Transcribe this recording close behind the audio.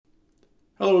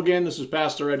Hello again, this is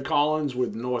Pastor Ed Collins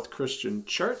with North Christian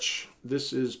Church.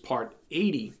 This is part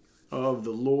 80 of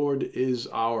The Lord is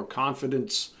Our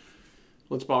Confidence.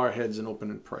 Let's bow our heads and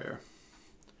open in prayer.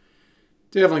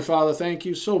 Dear Heavenly Father, thank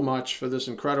you so much for this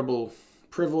incredible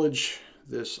privilege,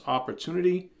 this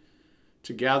opportunity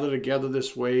to gather together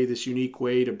this way, this unique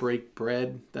way to break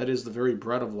bread. That is the very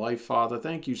bread of life, Father.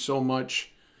 Thank you so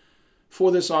much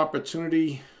for this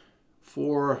opportunity,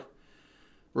 for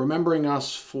remembering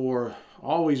us, for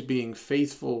always being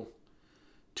faithful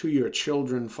to your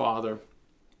children, Father.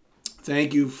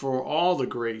 Thank you for all the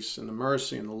grace and the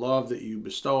mercy and the love that you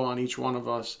bestow on each one of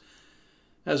us,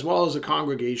 as well as the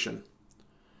congregation.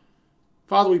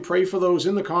 Father, we pray for those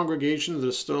in the congregation that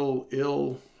are still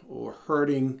ill or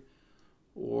hurting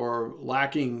or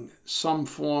lacking some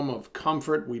form of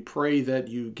comfort. We pray that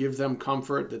you give them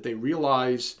comfort, that they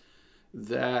realize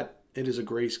that it is a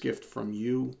grace gift from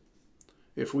you.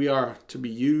 If we are to be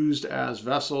used as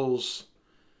vessels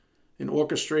in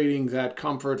orchestrating that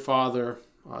comfort, Father,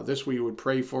 this we would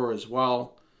pray for as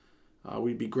well.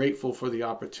 We'd be grateful for the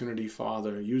opportunity,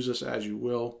 Father. Use us as you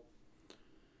will.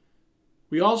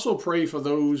 We also pray for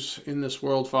those in this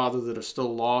world, Father, that are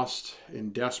still lost, in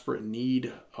desperate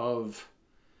need of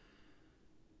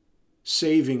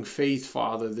saving faith,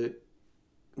 Father, that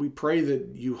we pray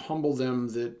that you humble them,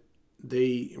 that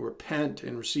they repent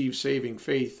and receive saving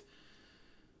faith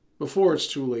before it's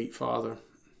too late, Father.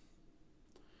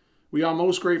 We are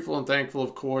most grateful and thankful,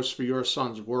 of course, for your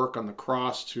Son's work on the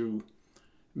cross to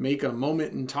make a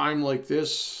moment in time like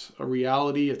this a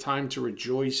reality, a time to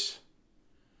rejoice.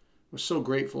 We're so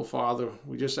grateful, Father.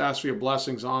 We just ask for your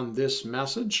blessings on this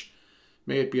message.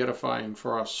 May it be edifying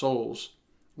for our souls.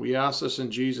 We ask this in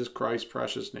Jesus Christ's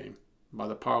precious name. By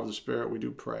the power of the Spirit, we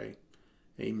do pray.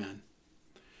 Amen.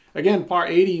 Again, part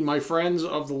 80, my friends,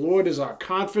 of the Lord is our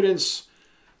confidence.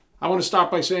 I want to start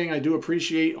by saying I do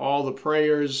appreciate all the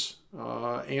prayers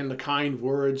and the kind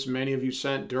words many of you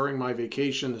sent during my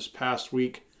vacation this past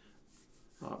week.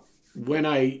 When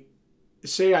I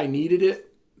say I needed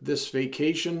it, this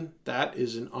vacation, that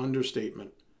is an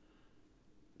understatement.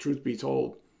 Truth be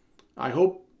told. I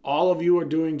hope all of you are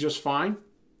doing just fine,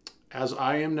 as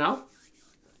I am now.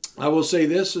 I will say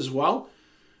this as well.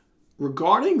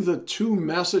 Regarding the two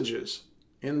messages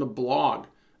in the blog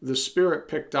the Spirit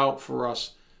picked out for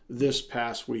us this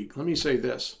past week, let me say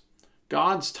this.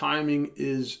 God's timing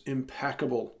is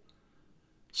impeccable.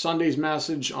 Sunday's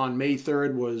message on May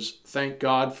 3rd was Thank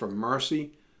God for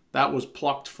Mercy. That was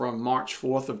plucked from March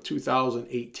 4th of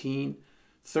 2018.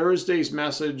 Thursday's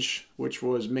message, which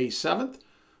was May 7th,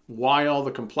 Why All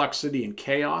the Complexity and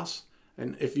Chaos.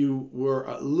 And if you were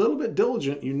a little bit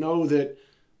diligent, you know that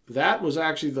that was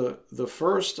actually the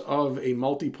first of a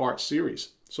multi-part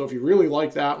series. So if you really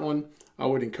like that one, I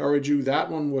would encourage you.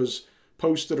 That one was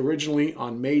posted originally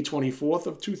on May 24th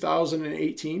of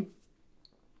 2018.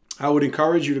 I would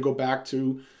encourage you to go back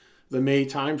to the May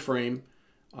timeframe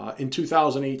in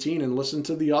 2018 and listen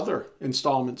to the other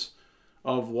installments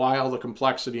of Why All the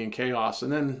Complexity and Chaos.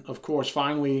 And then, of course,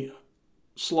 finally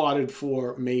slotted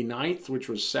for May 9th, which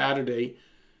was Saturday,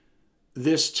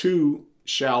 This Too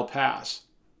Shall Pass,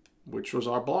 which was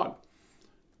our blog.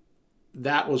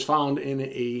 That was found in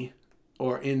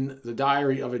the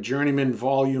Diary of a Journeyman,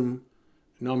 volume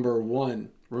number 1.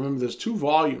 Remember, there's 2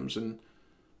 volumes, and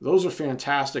those are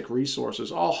fantastic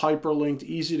resources, all hyperlinked,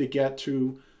 easy to get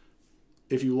to.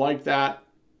 If you like that,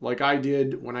 like I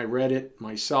did when I read it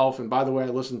myself, and by the way, I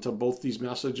listened to both these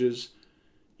messages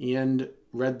and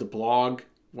read the blog.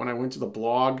 When I went to the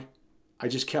blog, I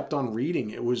just kept on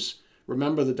reading.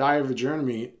 Remember, the Diary of a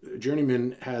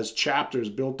Journeyman has chapters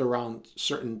built around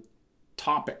certain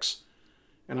topics.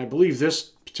 And I believe this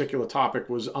particular topic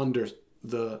was under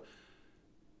the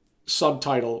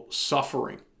subtitle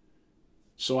Suffering.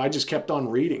 So I just kept on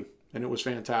reading, and it was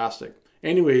fantastic.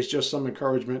 Anyways, just some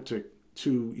encouragement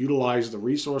to utilize the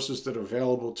resources that are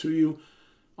available to you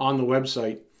on the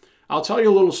website. I'll tell you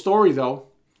a little story, though,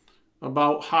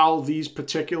 about how these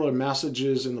particular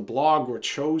messages in the blog were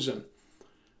chosen.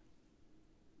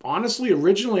 Honestly,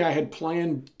 originally I had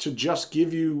planned to just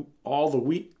give you all the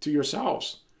week to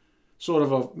yourselves. Sort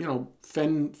of a,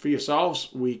 fend for yourselves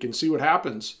week and see what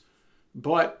happens.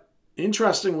 But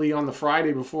interestingly, on the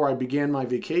Friday before I began my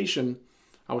vacation,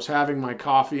 I was having my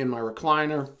coffee in my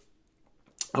recliner.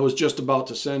 I was just about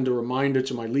to send a reminder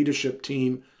to my leadership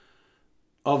team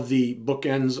of the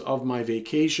bookends of my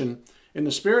vacation. And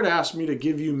the Spirit asked me to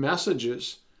give you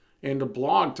messages and a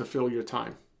blog to fill your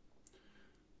time.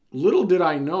 Little did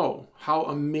I know how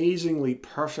amazingly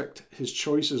perfect his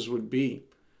choices would be.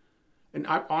 And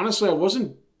honestly, I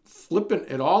wasn't flippant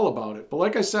at all about it. But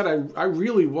like I said, I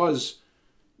really was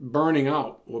burning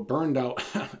out or burned out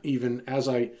even as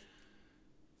I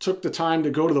took the time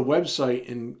to go to the website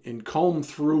and comb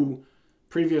through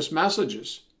previous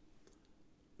messages.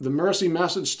 The mercy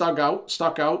message stuck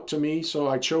out to me, so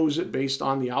I chose it based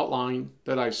on the outline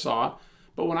that I saw.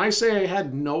 But when I say I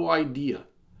had no idea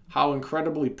how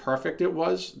incredibly perfect it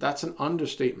was, that's an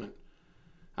understatement.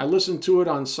 I listened to it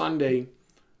on Sunday,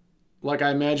 like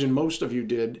I imagine most of you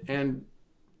did, and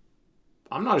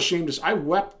I'm not ashamed to say I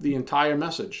wept the entire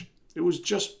message. It was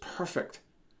just perfect.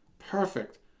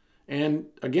 Perfect. And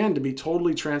again, to be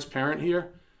totally transparent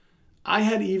here, I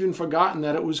had even forgotten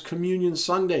that it was Communion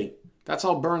Sunday. That's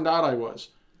how burned out I was.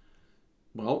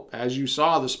 Well, as you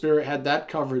saw, the Spirit had that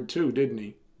covered too, didn't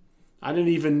he? I didn't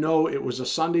even know it was a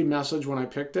Sunday message when I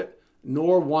picked it,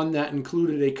 nor one that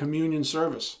included a communion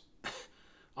service.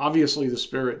 Obviously, the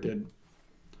Spirit did.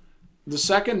 The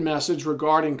second message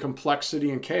regarding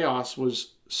complexity and chaos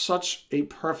was such a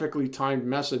perfectly timed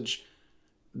message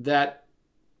that,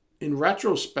 in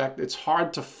retrospect, it's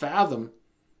hard to fathom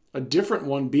a different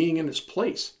one being in its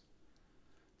place.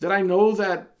 Did I know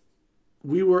that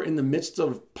we were in the midst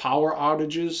of power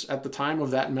outages at the time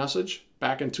of that message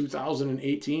back in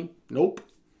 2018? Nope.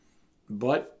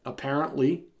 But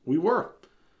apparently we were.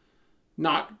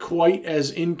 Not quite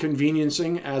as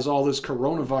inconveniencing as all this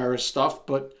coronavirus stuff,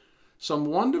 but some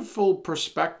wonderful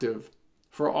perspective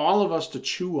for all of us to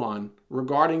chew on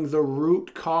regarding the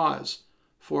root cause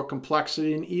for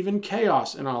complexity and even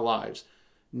chaos in our lives,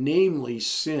 namely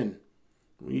sin.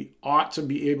 We ought to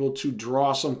be able to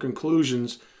draw some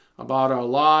conclusions about our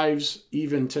lives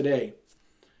even today.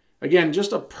 Again,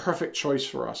 just a perfect choice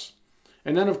for us.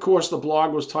 And then, of course, the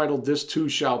blog was titled, "This Too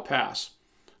Shall Pass."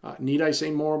 Need I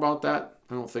say more about that?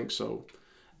 I don't think so.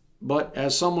 But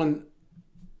as someone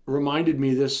reminded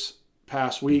me this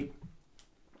past week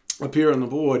up here on the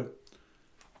board,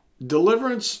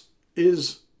 deliverance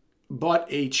is but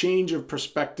a change of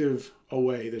perspective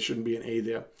away. There shouldn't be an A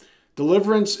there.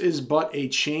 Deliverance is but a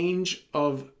change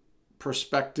of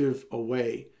perspective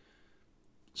away.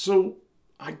 So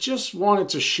I just wanted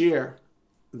to share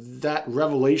that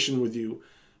revelation with you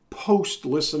post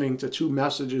listening to two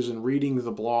messages and reading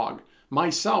the blog,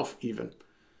 myself even.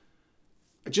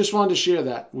 I just wanted to share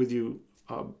that with you.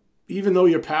 Even though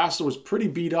your pastor was pretty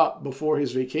beat up before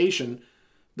his vacation,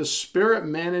 the Spirit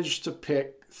managed to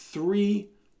pick 3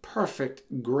 perfect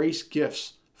grace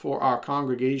gifts for our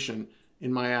congregation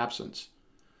in my absence.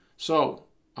 So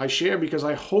I share because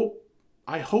I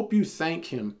hope you thank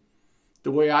him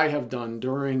the way I have done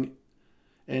during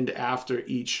and after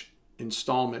each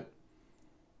installment.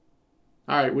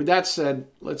 All right, with that said,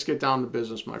 let's get down to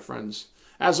business, my friends.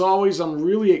 As always, I'm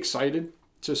really excited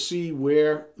to see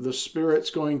where the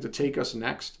Spirit's going to take us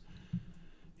next.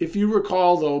 If you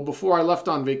recall, though, before I left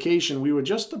on vacation, we were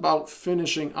just about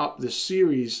finishing up this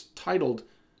series titled,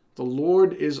 "The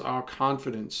Lord is Our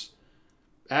Confidence."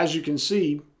 As you can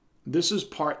see, this is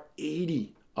part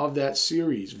 80 of that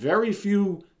series. Very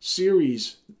few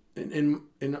series, in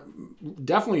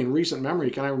definitely in recent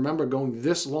memory, can I remember going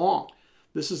this long.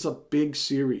 This is a big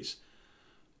series.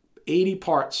 80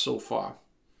 parts so far.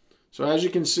 So as you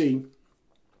can see,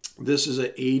 this is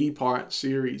an 80-part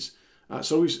series.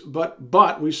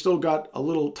 But we've still got a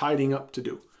little tidying up to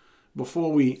do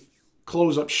before we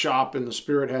close up shop and the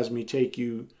Spirit has me take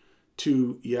you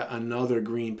to yet another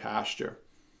green pasture.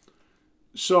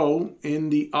 So, in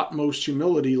the utmost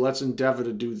humility, let's endeavor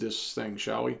to do this thing,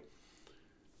 shall we?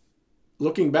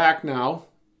 Looking back now,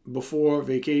 before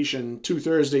vacation, 2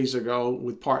 Thursdays ago,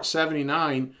 with part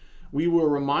 79, we were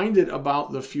reminded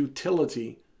about the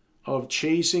futility of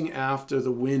chasing after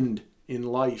the wind in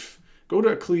life. Go to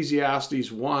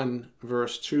Ecclesiastes 1,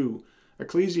 verse 2.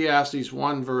 Ecclesiastes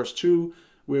 1, verse 2,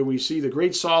 where we see the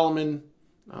great Solomon,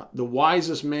 the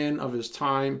wisest man of his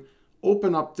time,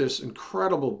 open up this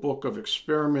incredible book of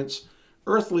experiments,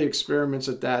 earthly experiments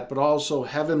at that, but also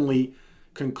heavenly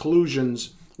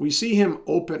conclusions. We see him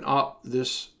open up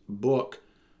this book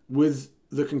with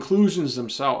the conclusions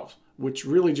themselves, which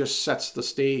really just sets the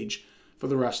stage for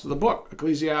the rest of the book.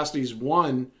 Ecclesiastes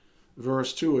 1,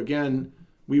 verse 2. Again,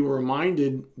 we were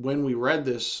reminded when we read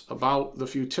this about the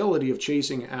futility of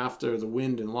chasing after the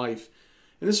wind in life.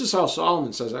 And this is how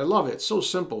Solomon says, I love it. It's so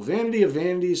simple. Vanity of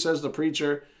vanities, says the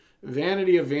preacher.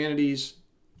 Vanity of vanities,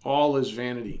 all is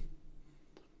vanity.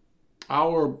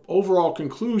 Our overall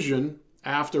conclusion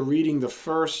after reading the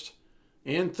first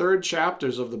and third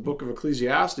chapters of the book of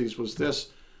Ecclesiastes was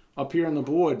this up here on the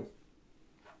board.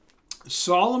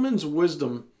 Solomon's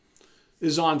wisdom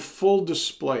is on full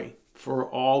display for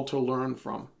all to learn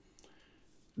from.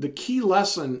 The key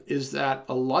lesson is that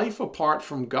a life apart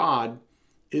from God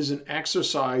is an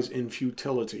exercise in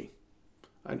futility.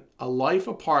 A life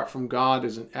apart from God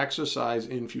is an exercise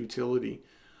in futility.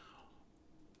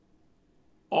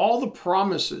 All the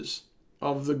promises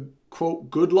of the, quote,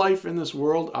 good life in this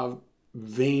world are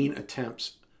vain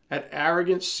attempts at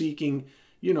arrogance seeking,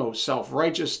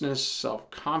 self-righteousness,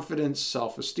 self-confidence,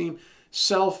 self-esteem,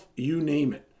 you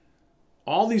name it.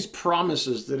 All these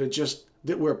promises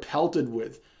that we're pelted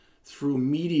with through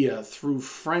media, through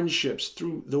friendships,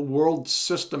 through the world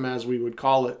system, as we would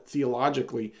call it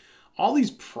theologically, all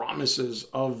these promises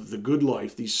of the good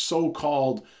life, these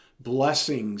so-called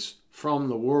blessings from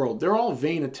the world, they're all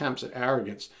vain attempts at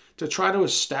arrogance to try to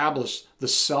establish the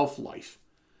self-life,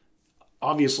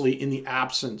 obviously in the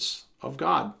absence of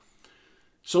God.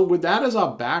 So with that as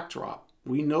our backdrop,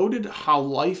 we noted how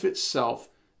life itself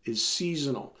is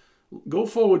seasonal. Go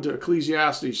forward to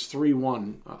Ecclesiastes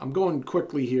 3:1. I'm going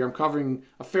quickly here. I'm covering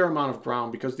a fair amount of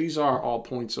ground because these are all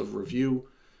points of review.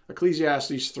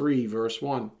 Ecclesiastes 3, verse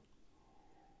 1.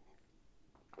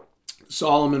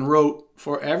 Solomon wrote,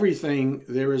 "For everything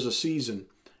there is a season,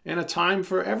 and a time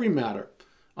for every matter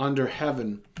under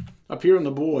heaven." Up here on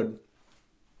the board,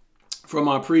 from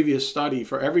our previous study,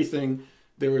 for everything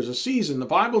there is a season. The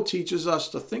Bible teaches us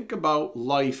to think about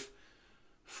life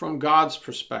from God's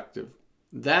perspective.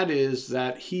 That is,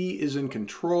 that He is in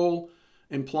control,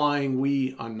 implying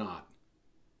we are not.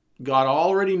 God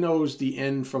already knows the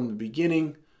end from the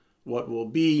beginning. What will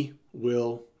be,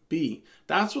 will be.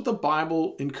 That's what the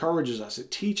Bible encourages us. It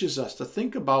teaches us to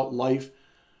think about life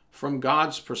from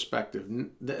God's perspective.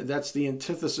 That's the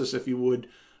antithesis, if you would,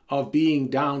 of being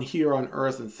down here on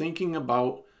earth and thinking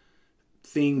about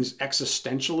things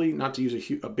existentially, not to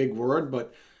use a big word,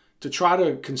 but to try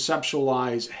to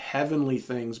conceptualize heavenly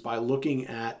things by looking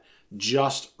at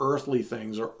just earthly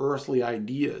things or earthly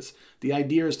ideas. The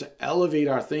idea is to elevate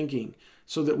our thinking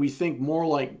so that we think more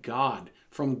like God.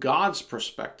 From God's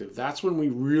perspective, that's when we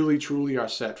really truly are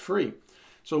set free.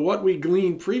 So what we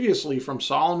gleaned previously from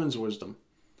Solomon's wisdom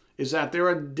is that there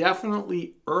are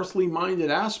definitely earthly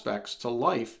minded aspects to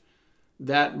life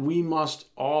that we must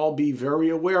all be very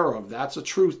aware of. That's a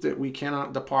truth that we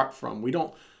cannot depart from. We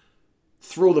don't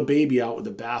throw the baby out with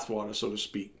the bathwater, so to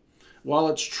speak. While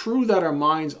it's true that our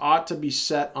minds ought to be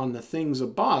set on the things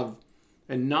above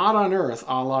and not on earth,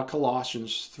 a la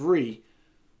Colossians 3,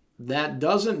 that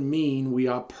doesn't mean we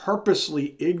are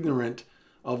purposely ignorant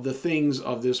of the things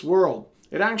of this world.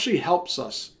 It actually helps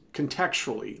us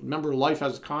contextually. Remember, life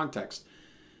has context.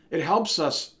 It helps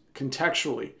us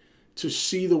contextually to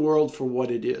see the world for what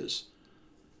it is.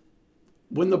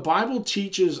 When the Bible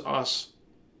teaches us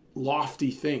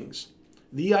lofty things,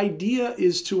 the idea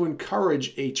is to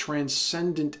encourage a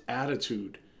transcendent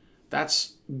attitude.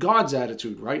 That's God's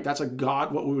attitude, right? That's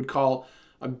what we would call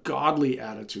a godly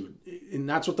attitude. And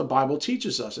that's what the Bible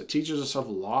teaches us. It teaches us of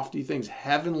lofty things,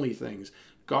 heavenly things,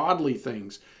 godly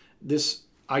things. This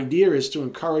idea is to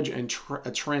encourage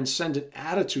a transcendent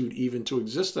attitude even to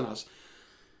exist in us.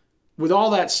 With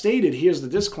all that stated, here's the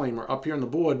disclaimer up here on the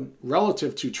board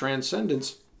relative to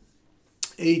transcendence.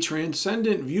 A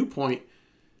transcendent viewpoint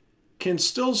can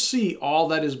still see all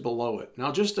that is below it.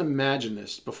 Now just imagine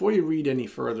this. Before you read any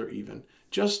further even,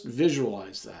 just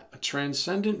visualize that. A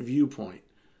transcendent viewpoint,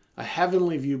 a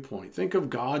heavenly viewpoint. Think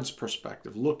of God's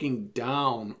perspective, looking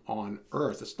down on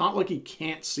earth. It's not like He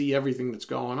can't see everything that's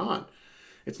going on.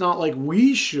 It's not like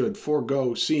we should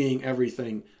forego seeing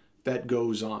everything that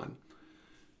goes on.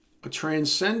 A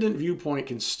transcendent viewpoint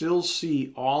can still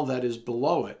see all that is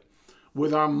below it.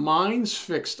 With our minds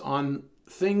fixed on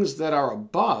things that are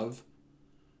above,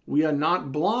 we are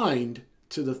not blind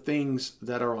to the things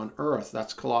that are on earth.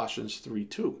 That's Colossians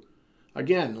 3:2.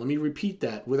 Again, let me repeat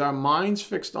that. With our minds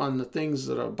fixed on the things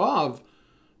that are above,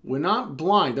 we're not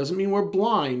blind. Doesn't mean we're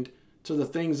blind to the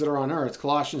things that are on earth.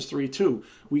 Colossians 3:2.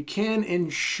 We can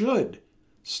and should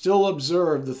still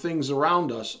observe the things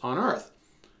around us on earth.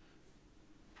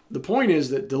 The point is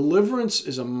that deliverance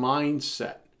is a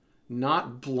mindset,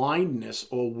 not blindness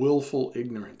or willful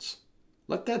ignorance.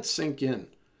 Let that sink in.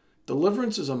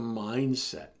 Deliverance is a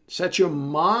mindset. Set your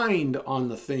mind on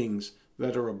the things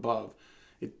that are above.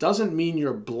 It doesn't mean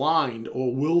you're blind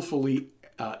or willfully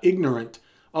ignorant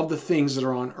of the things that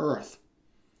are on earth.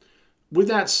 With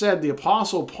that said, the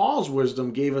Apostle Paul's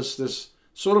wisdom gave us this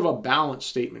sort of a balanced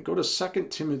statement. Go to 2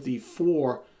 Timothy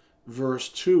 4, verse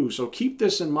 2. So keep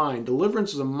this in mind.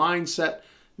 Deliverance is a mindset,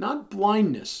 not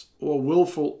blindness or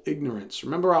willful ignorance.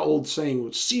 Remember our old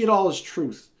saying, see it all as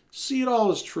truth. See it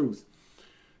all as truth.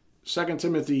 2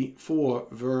 Timothy 4,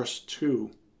 verse 2.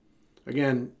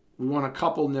 Again, we want to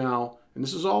couple now, and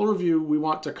this is all review, we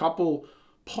want to couple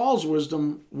Paul's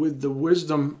wisdom with the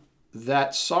wisdom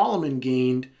that Solomon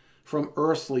gained from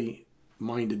earthly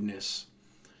mindedness.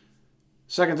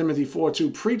 2 Timothy 4:2,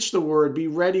 preach the word, be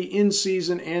ready in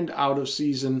season and out of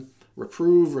season,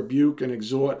 reprove, rebuke, and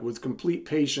exhort with complete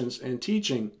patience and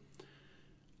teaching.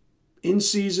 In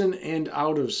season and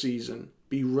out of season,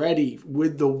 be ready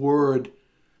with the word.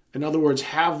 In other words,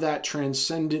 have that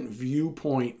transcendent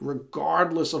viewpoint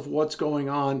regardless of what's going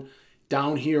on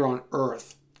down here on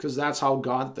earth, because that's how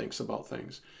God thinks about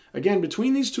things. Again,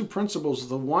 between these two principles,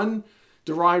 the one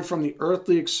derived from the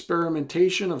earthly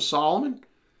experimentation of Solomon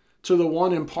to the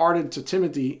one imparted to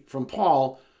Timothy from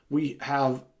Paul, we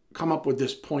have come up with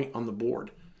this point on the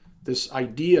board. This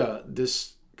idea,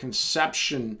 this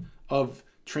conception of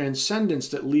transcendence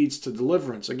that leads to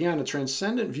deliverance. Again, a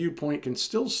transcendent viewpoint can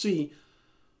still see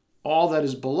all that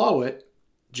is below it,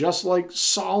 just like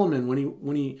Solomon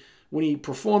when he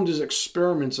performed his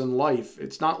experiments in life.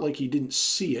 It's not like he didn't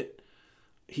see it.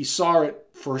 He saw it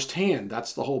firsthand.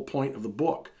 That's the whole point of the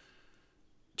book.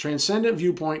 Transcendent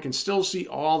viewpoint can still see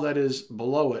all that is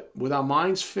below it. With our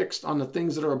minds fixed on the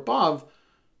things that are above,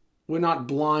 we're not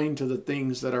blind to the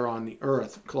things that are on the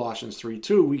earth. Colossians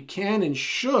 3:2. We can and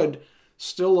should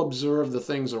still observe the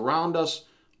things around us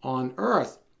on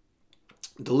earth.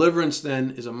 Deliverance,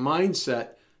 then, is a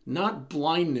mindset, not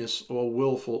blindness or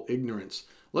willful ignorance.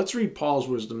 Let's read Paul's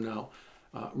wisdom now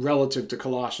relative to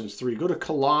Colossians 3. Go to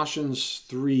Colossians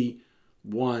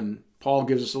 3:1. Paul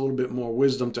gives us a little bit more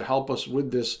wisdom to help us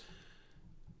with this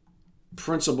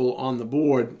principle on the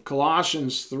board.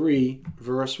 Colossians 3,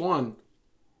 verse 1.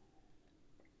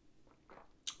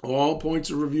 All points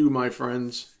of review, my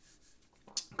friends.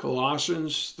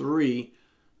 Colossians 3,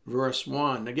 verse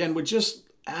 1. Again, we're just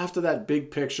after that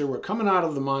big picture. We're coming out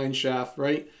of the mine shaft,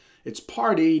 right? It's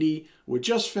part 80. We're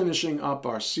just finishing up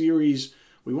our series.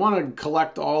 We want to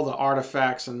collect all the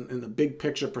artifacts and the big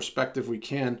picture perspective we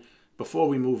can before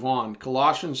we move on.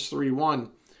 Colossians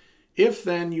 3:1. If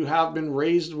then you have been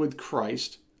raised with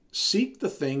Christ, seek the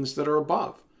things that are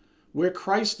above, where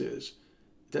Christ is.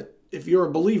 That if you're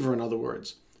a believer, in other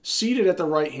words, seated at the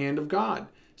right hand of God.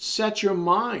 Set your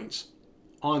minds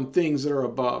on things that are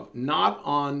above, not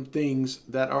on things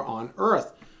that are on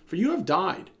earth. For you have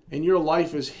died, and your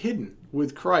life is hidden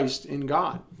with Christ in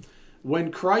God.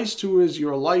 When Christ, who is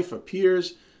your life,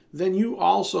 appears, then you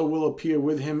also will appear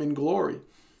with him in glory.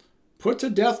 Put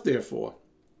to death, therefore,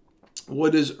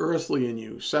 what is earthly in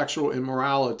you, sexual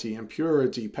immorality,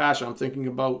 impurity, passion. I'm thinking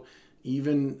about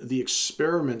even the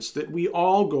experiments that we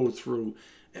all go through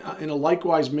in a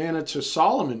likewise manner to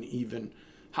Solomon even.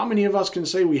 How many of us can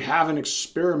say we haven't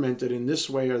experimented in this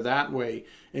way or that way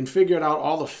and figured out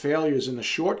all the failures and the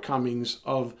shortcomings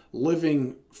of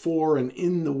living for and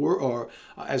in the world, or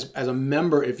as a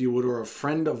member, if you would, or a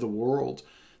friend of the world?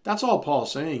 That's all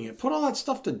Paul's saying. Put all that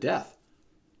stuff to death.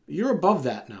 You're above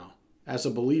that now as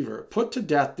a believer. Put to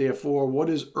death, therefore, what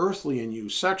is earthly in you,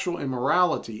 sexual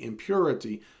immorality,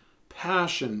 impurity,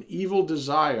 passion, evil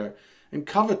desire, and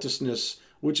covetousness,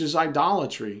 which is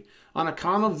idolatry. On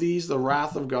account of these, the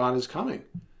wrath of God is coming.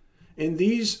 In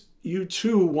these you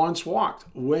too once walked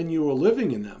when you were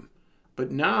living in them.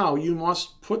 But now you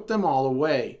must put them all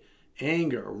away.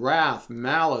 Anger, wrath,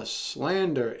 malice,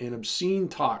 slander, and obscene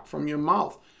talk from your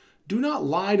mouth. Do not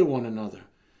lie to one another,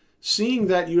 seeing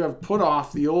that you have put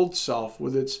off the old self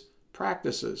with its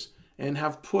practices, and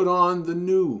have put on the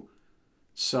new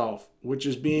self, which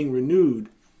is being renewed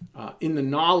in the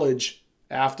knowledge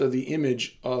after the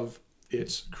image of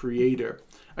its creator.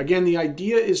 Again, the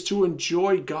idea is to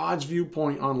enjoy God's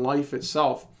viewpoint on life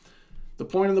itself. The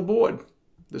point of the board,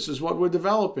 this is what we're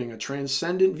developing, a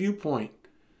transcendent viewpoint.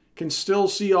 Can still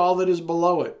see all that is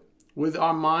below it. With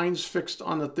our minds fixed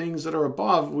on the things that are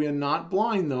above, we are not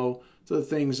blind, though, to the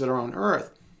things that are on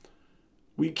earth.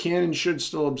 We can and should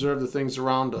still observe the things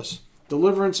around us.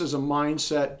 Deliverance is a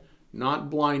mindset, not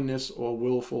blindness or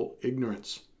willful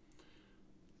ignorance.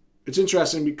 It's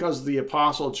interesting because the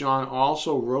Apostle John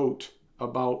also wrote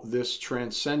about this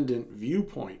transcendent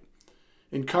viewpoint,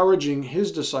 encouraging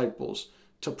his disciples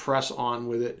to press on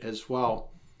with it as well.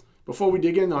 Before we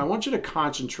dig in, though, I want you to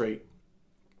concentrate,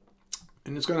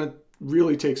 and it's going to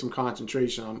really take some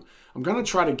concentration. I'm going to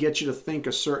try to get you to think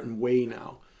a certain way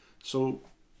now, so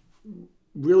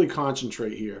really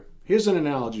concentrate here. Here's an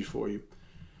analogy for you.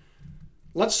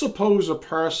 Let's suppose a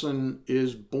person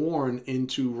is born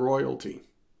into royalty.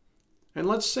 And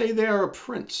let's say they are a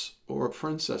prince or a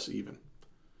princess even.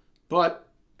 But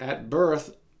at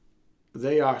birth,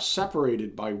 they are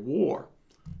separated by war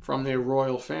from their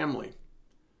royal family.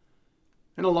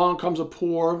 And along comes a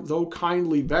poor, though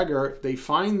kindly beggar. They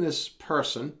find this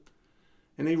person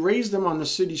and they raise them on the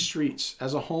city streets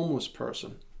as a homeless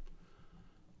person.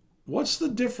 What's the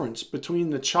difference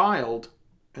between the child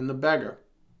and the beggar?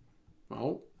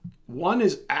 Well, One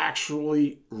is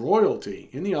actually royalty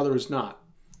and the other is not.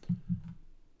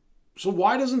 So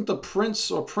why doesn't the prince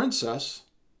or princess,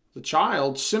 the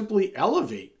child, simply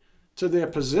elevate to their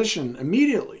position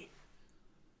immediately?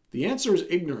 The answer is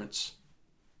ignorance.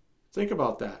 Think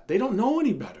about that. They don't know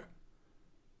any better.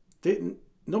 They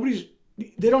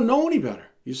don't know any better.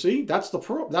 You see, that's the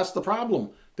problem.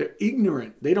 They're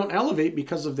ignorant. They don't elevate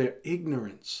because of their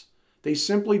ignorance. They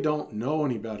simply don't know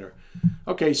any better.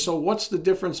 Okay, so what's the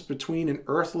difference between an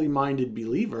earthly minded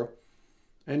believer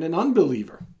and an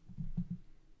unbeliever?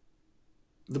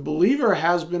 The believer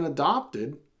has been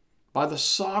adopted by the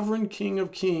sovereign King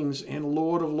of Kings and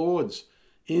Lord of Lords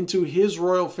into his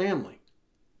royal family,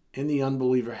 and the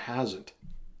unbeliever hasn't.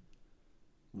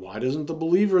 Why doesn't the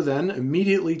believer then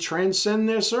immediately transcend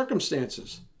their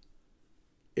circumstances?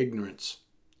 Ignorance.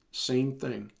 Same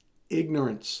thing.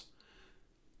 Ignorance.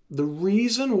 The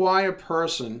reason why a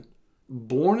person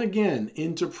born again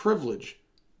into privilege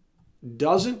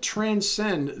doesn't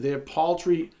transcend their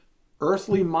paltry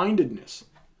earthly mindedness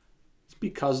is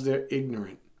because they're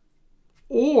ignorant.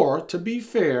 Or, to be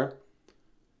fair,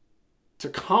 to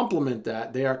complement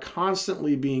that, they are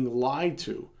constantly being lied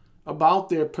to about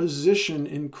their position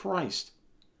in Christ.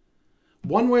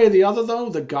 One way or the other, though,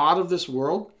 the God of this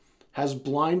world has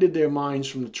blinded their minds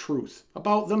from the truth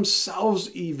about themselves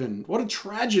even. What a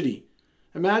tragedy.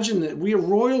 Imagine that we are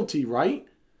royalty, right?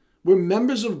 We're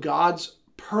members of God's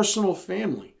personal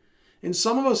family. And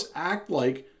some of us act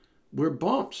like we're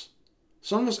bumps.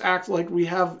 Some of us act like we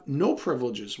have no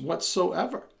privileges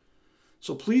whatsoever.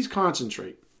 So please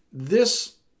concentrate.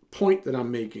 This point that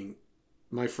I'm making,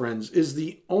 my friends, is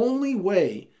the only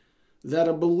way that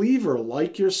a believer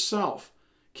like yourself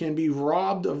can be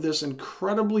robbed of this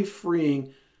incredibly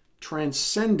freeing,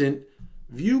 transcendent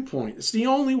viewpoint. It's the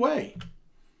only way.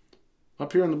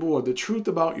 Up here on the board, the truth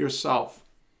about yourself.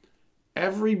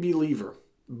 Every believer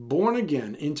born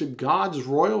again into God's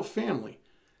royal family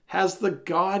has the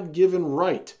God-given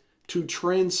right to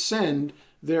transcend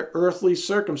their earthly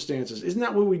circumstances. Isn't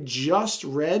that what we just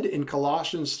read in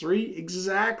Colossians 3?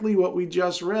 Exactly what we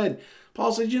just read.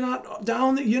 Paul said, you're not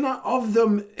of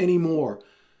them anymore.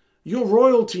 You're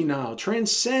royalty now.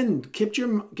 Transcend. Keep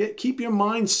your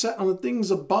mind set on the things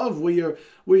above, where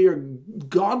your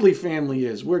godly family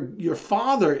is, where your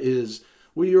father is,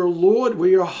 where your Lord, where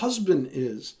your husband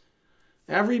is.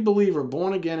 Every believer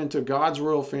born again into God's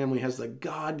royal family has the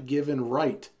God-given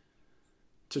right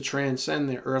to transcend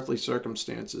their earthly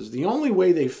circumstances. The only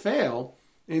way they fail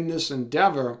in this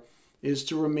endeavor is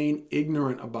to remain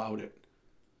ignorant about it,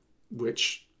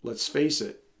 which, let's face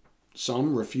it,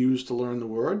 some refuse to learn the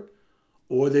word,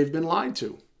 or they've been lied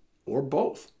to, or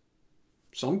both.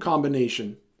 Some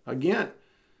combination. Again,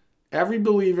 every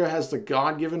believer has the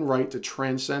God-given right to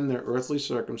transcend their earthly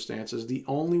circumstances. The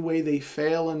only way they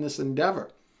fail in this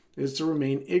endeavor is to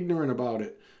remain ignorant about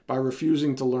it by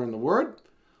refusing to learn the word,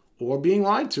 or being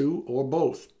lied to, or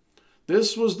both.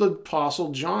 This was the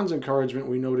Apostle John's encouragement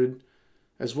we noted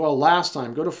as well last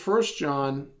time. Go to 1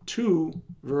 John 2,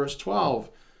 verse 12.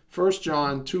 1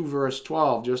 John 2, verse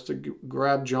 12, just to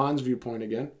grab John's viewpoint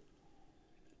again.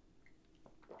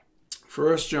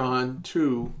 1 John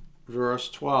 2, verse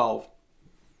 12.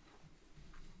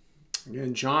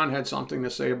 Again, John had something to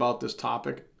say about this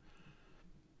topic.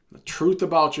 The truth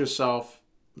about yourself.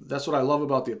 That's what I love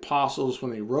about the apostles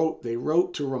when they wrote. They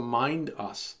wrote to remind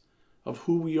us of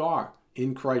who we are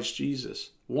in Christ Jesus.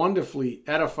 Wonderfully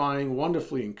edifying,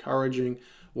 wonderfully encouraging,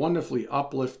 wonderfully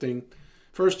uplifting.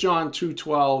 1 John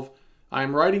 2:12, I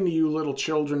am writing to you, little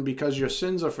children, because your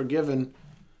sins are forgiven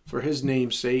for his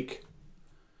name's sake.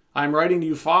 I am writing to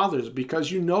you, fathers,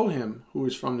 because you know him who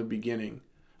is from the beginning.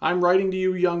 I am writing to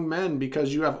you, young men,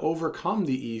 because you have overcome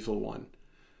the evil one.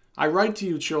 I write to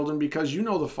you, children, because you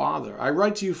know the Father. I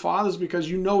write to you, fathers, because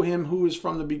you know him who is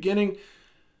from the beginning.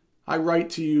 I write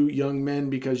to you, young men,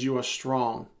 because you are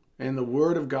strong, and the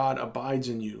word of God abides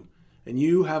in you, and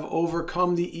you have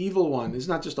overcome the evil one.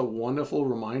 Isn't that just a wonderful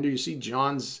reminder? You see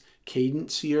John's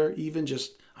cadence here,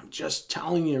 I'm just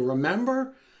telling you,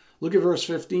 remember? Look at verse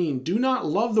 15. Do not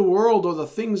love the world or the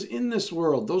things in this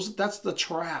world. That's the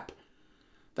trap.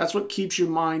 That's what keeps your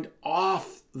mind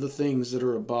off the things that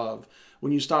are above.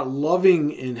 When you start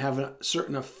loving and having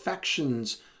certain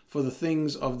affections for the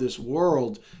things of this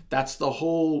world, that's the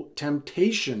whole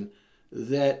temptation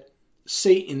that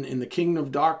Satan in the kingdom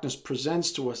of darkness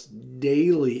presents to us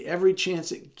daily, every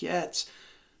chance it gets.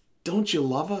 Don't you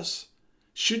love us?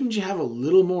 Shouldn't you have a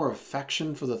little more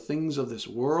affection for the things of this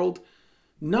world?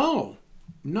 No,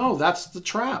 that's the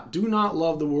trap. Do not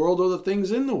love the world or the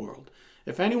things in the world.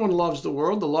 If anyone loves the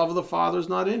world, the love of the Father is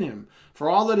not in him. For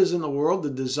all that is in the world, the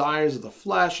desires of the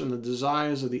flesh and the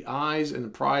desires of the eyes and the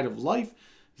pride of life,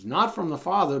 is not from the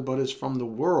Father, but is from the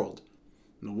world.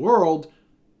 And the world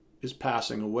is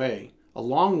passing away,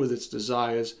 along with its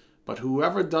desires, but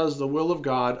whoever does the will of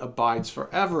God abides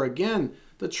forever. Again,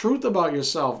 the truth about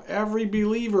yourself. Every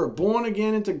believer born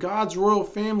again into God's royal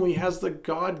family has the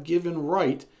God-given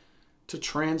right to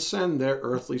transcend their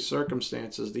earthly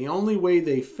circumstances. The only way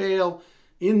they fail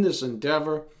in this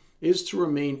endeavor is to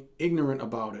remain ignorant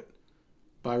about it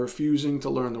by refusing to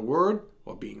learn the word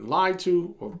or being lied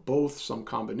to or both, some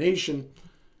combination.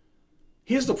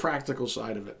 Here's the practical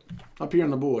side of it up here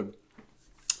on the board.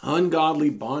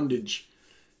 Ungodly bondage.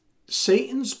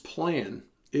 Satan's plan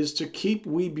is to keep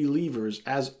we believers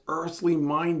as earthly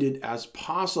minded as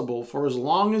possible for as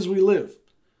long as we live.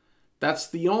 That's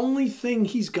the only thing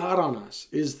he's got on us,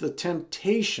 is the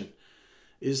temptation,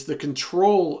 is the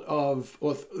control of,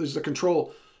 or is the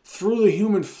control through the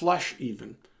human flesh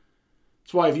even.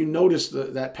 That's why if you notice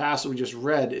that passage we just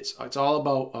read, it's all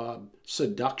about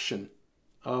seduction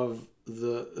of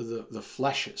the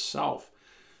flesh itself.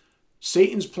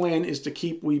 Satan's plan is to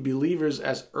keep we believers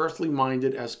as earthly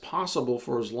minded as possible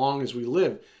for as long as we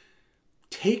live.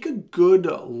 Take a good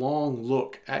long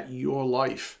look at your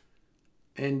life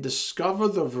and discover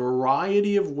the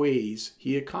variety of ways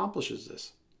he accomplishes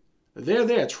this. They're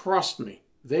there, trust me.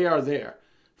 They are there.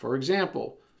 For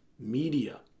example,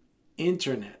 media,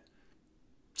 internet,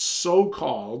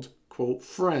 so-called, quote,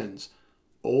 friends,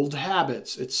 old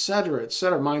habits, etc.,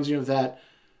 etc. Reminds me of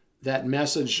that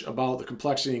message about the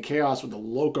complexity and chaos with the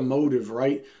locomotive,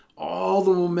 right? All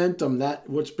the momentum, that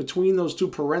what's between those two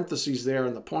parentheses there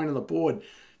and the point on the board,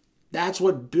 that's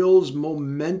what builds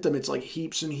momentum. It's like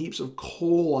heaps and heaps of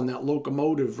coal on that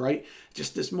locomotive, right?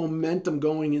 Just this momentum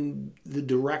going in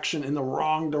the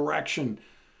wrong direction.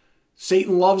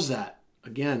 Satan loves that.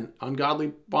 Again,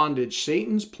 ungodly bondage.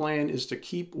 Satan's plan is to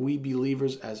keep we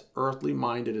believers as earthly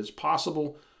minded as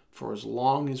possible for as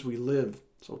long as we live.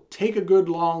 So take a good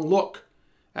long look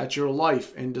at your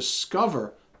life and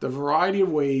discover the variety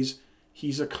of ways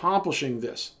he's accomplishing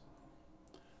this.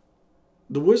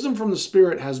 The wisdom from the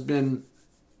Spirit has been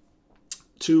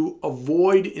to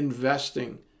avoid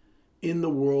investing in the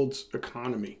world's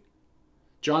economy.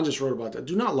 John just wrote about that.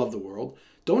 Do not love the world.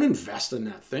 Don't invest in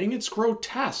that thing. It's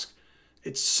grotesque.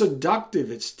 It's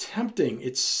seductive. It's tempting.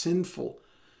 It's sinful.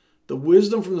 The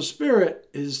wisdom from the Spirit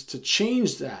is to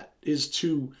change that, is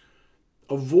to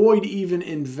avoid even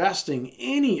investing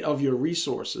any of your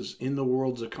resources in the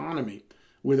world's economy,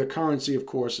 where the currency, of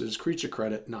course, is creature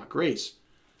credit, not grace.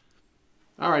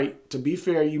 All right, to be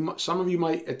fair, some of you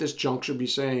might at this juncture be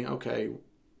saying, okay,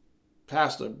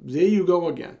 Pastor, there you go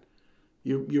again.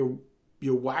 You're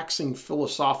waxing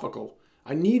philosophical.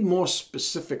 I need more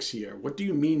specifics here. What do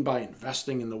you mean by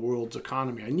investing in the world's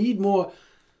economy? I need more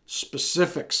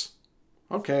specifics.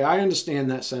 Okay, I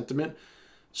understand that sentiment.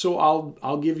 So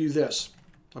I'll give you this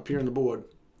up here on the board.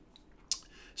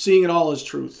 Seeing it all as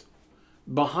truth.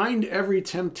 Behind every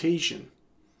temptation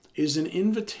is an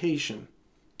invitation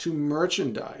to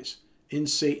merchandise in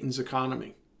Satan's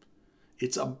economy.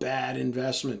 It's a bad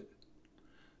investment.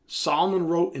 Solomon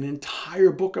wrote an entire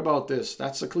book about this.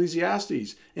 That's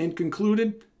Ecclesiastes, and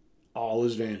concluded, all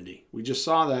is vanity. We just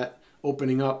saw that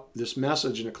opening up this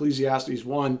message in Ecclesiastes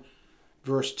 1,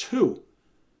 verse 2.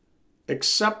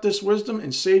 Accept this wisdom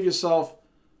and save yourself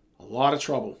a lot of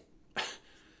trouble.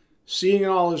 Seeing it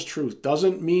all as truth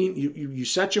doesn't mean you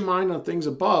set your mind on things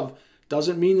above,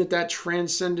 doesn't mean that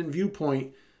transcendent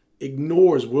viewpoint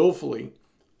ignores willfully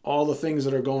all the things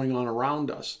that are going on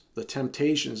around us, the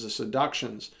temptations, the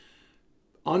seductions.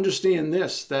 Understand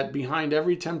this, that behind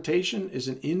every temptation is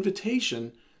an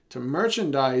invitation to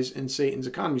merchandise in Satan's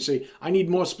economy. You say, I need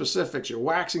more specifics. You're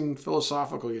waxing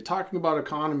philosophical. You're talking about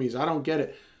economies. I don't get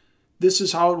it. This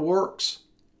is how it works.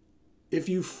 If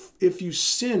you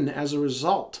sin as a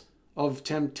result of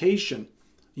temptation,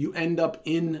 you end up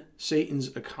in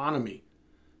Satan's economy.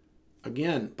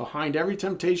 Again, behind every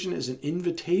temptation is an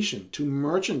invitation to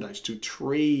merchandise, to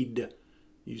trade,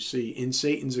 you see, in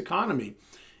Satan's economy.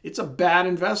 It's a bad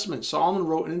investment. Solomon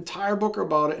wrote an entire book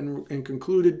about it and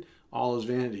concluded, all is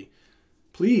vanity.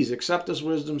 Please accept this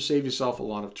wisdom, save yourself a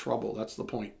lot of trouble. That's the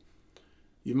point.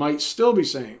 You might still be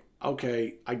saying,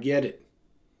 okay, I get it.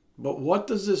 But what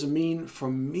does this mean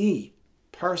for me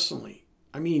personally?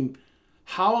 I mean,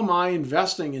 how am I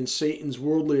investing in Satan's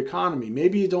worldly economy?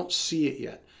 Maybe you don't see it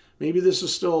yet. Maybe this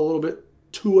is still a little bit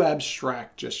too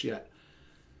abstract just yet.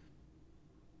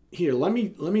 Here, let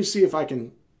me see if I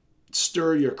can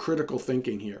stir your critical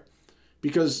thinking here,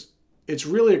 because it's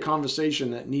really a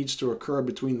conversation that needs to occur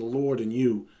between the Lord and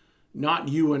you not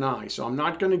you and I. So I'm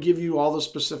not going to give you all the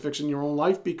specifics in your own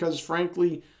life because,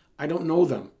 frankly, I don't know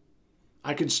them.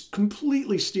 I could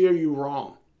completely steer you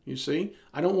wrong. You see,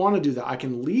 I don't want to do that. I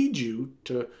can lead you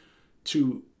to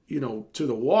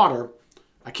the water.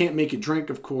 I can't make you drink,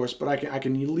 of course, but I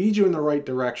can lead you in the right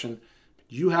direction.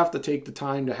 You have to take the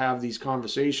time to have these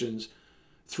conversations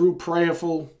through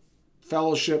prayerful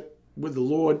fellowship with the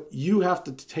Lord. You have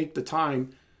to take the time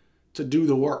to do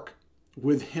the work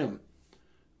with Him.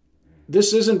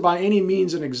 This isn't by any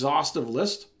means an exhaustive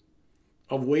list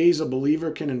of ways a believer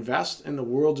can invest in the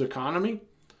world's economy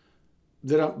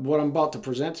what I'm about to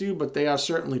present to you, but they are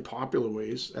certainly popular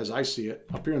ways, as I see it,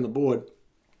 up here on the board.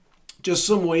 Just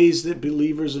some ways that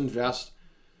believers invest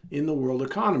in the world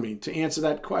economy. To answer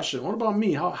that question, what about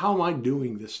me? How am I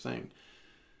doing this thing?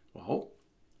 Well,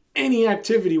 any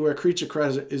activity where creature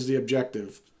credit is the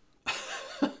objective.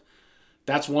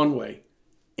 That's one way.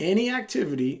 Any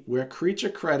activity where creature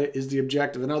credit is the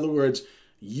objective. In other words,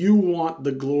 you want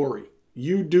the glory.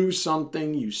 You do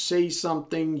something, you say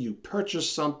something, you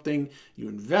purchase something, you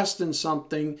invest in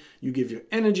something, you give your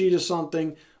energy to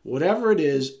something, whatever it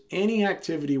is, any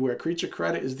activity where creature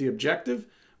credit is the objective,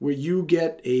 where you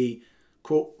get a,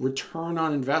 quote, return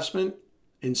on investment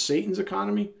in Satan's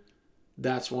economy,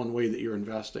 that's one way that you're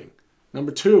investing.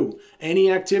 Number two, any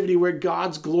activity where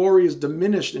God's glory is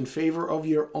diminished in favor of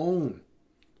your own.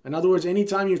 In other words,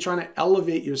 anytime you're trying to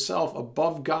elevate yourself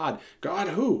above God, God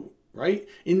who? Right?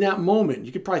 In that moment,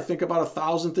 you could probably think about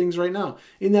 1,000 things right now.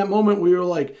 In that moment where you're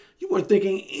like, you weren't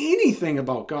thinking anything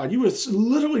about God. You were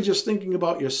literally just thinking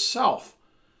about yourself.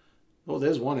 Well,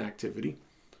 there's one activity.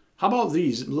 How about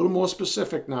these? A little more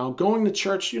specific now. Going to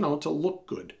church, to look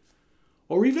good.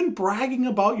 Or even bragging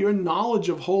about your knowledge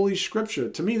of Holy Scripture.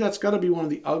 To me, that's got to be one of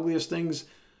the ugliest things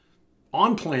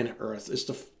on planet Earth is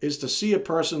to see a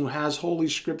person who has Holy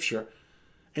Scripture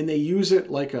and they use it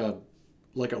like a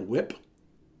whip.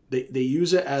 They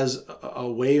use it as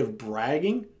a way of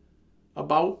bragging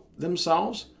about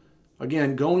themselves.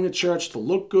 Again, going to church to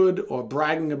look good or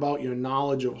bragging about your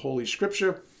knowledge of Holy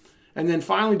Scripture. And then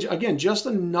finally, again, just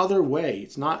another way.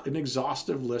 It's not an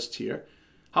exhaustive list here.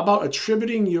 How about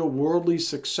attributing your worldly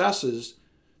successes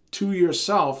to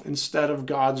yourself instead of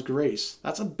God's grace?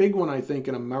 That's a big one, I think,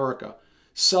 in America.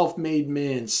 Self-made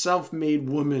man, self-made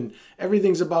woman.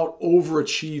 Everything's about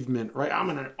overachievement, right? I'm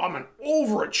an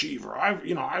overachiever.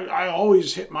 I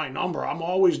always hit my number. I'm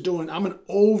an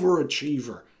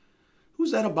overachiever.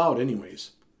 Who's that about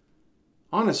anyways?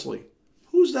 Honestly,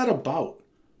 who's that about?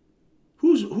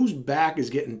 Whose back is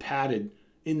getting patted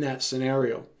in that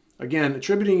scenario? Again,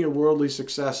 attributing your worldly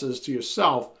successes to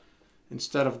yourself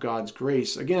instead of God's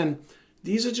grace. Again,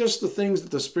 these are just the things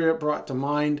that the Spirit brought to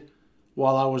mind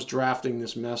while I was drafting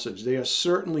this message. They are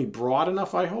certainly broad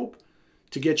enough, I hope,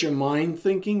 to get your mind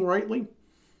thinking rightly.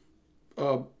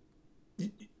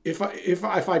 If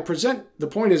I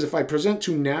present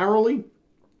too narrowly,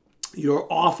 your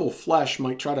awful flesh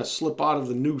might try to slip out of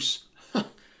the noose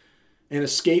and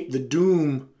escape the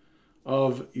doom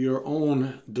of your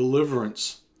own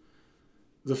deliverance.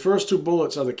 The first two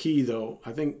bullets are the key, though.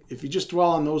 I think if you just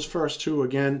dwell on those first two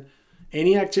again,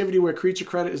 any activity where creature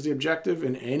credit is the objective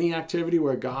and any activity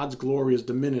where God's glory is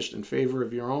diminished in favor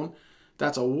of your own,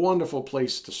 that's a wonderful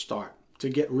place to start, to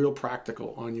get real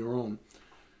practical on your own.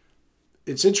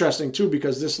 It's interesting, too,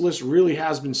 because this list really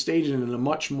has been stated in a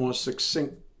much more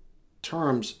succinct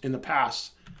terms in the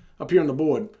past. Up here on the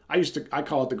board, I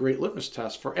call it the great litmus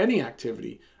test for any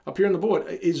activity. Up here on the board,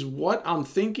 is what I'm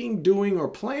thinking, doing, or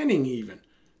planning even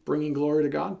bringing glory to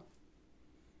God?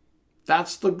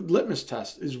 That's the litmus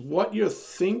test. Is what you're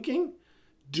thinking,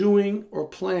 doing, or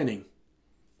planning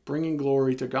bringing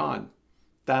glory to God?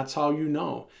 That's how you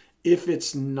know. If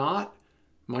it's not,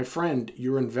 my friend,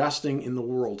 you're investing in the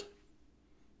world.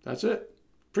 That's it.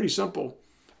 Pretty simple.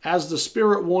 As the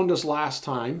Spirit warned us last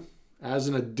time, as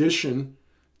an addition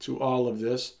to all of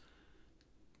this,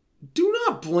 do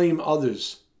not blame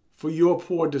others for your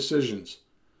poor decisions.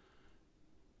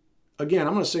 Again,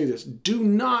 I'm going to say this. Do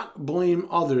not blame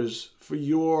others for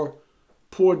your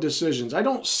poor decisions. I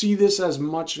don't see this as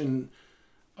much in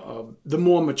the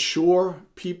more mature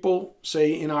people,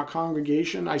 say, in our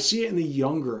congregation. I see it in the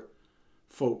younger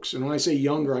folks. And when I say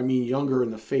younger, I mean younger in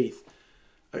the faith.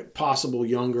 Possible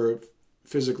younger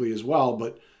physically as well.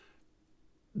 But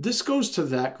this goes to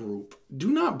that group.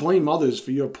 Do not blame others for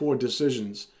your poor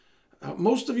decisions.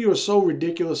 Most of you are so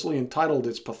ridiculously entitled,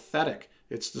 it's pathetic.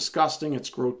 It's disgusting. It's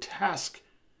grotesque.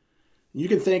 You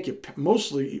can thank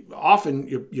often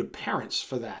your parents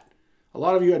for that. A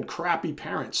lot of you had crappy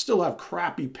parents, still have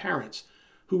crappy parents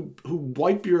who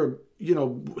wipe your,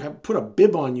 have put a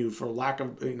bib on you, for lack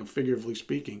of, figuratively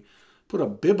speaking. put a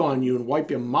bib on you and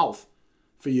wipe your mouth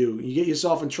for you. You get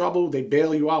yourself in trouble, they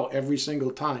bail you out every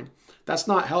single time. That's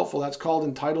not helpful. That's called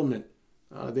entitlement.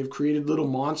 They've created little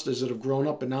monsters that have grown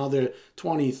up and now they're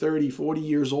 20, 30, 40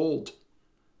 years old.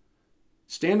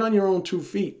 Stand on your own 2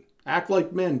 feet. Act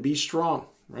like men. Be strong,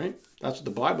 right? That's what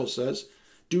the Bible says.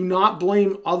 Do not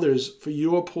blame others for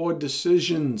your poor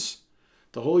decisions.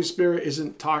 The Holy Spirit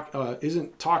isn't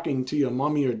talking to your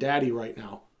mommy or daddy right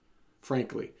now,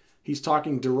 frankly. He's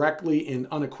talking directly and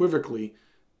unequivocally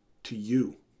to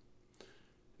you.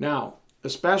 Now,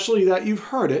 especially that you've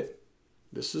heard it,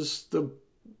 this is the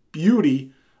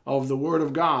beauty of the Word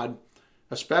of God,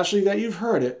 especially that you've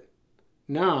heard it,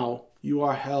 now you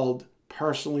are held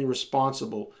personally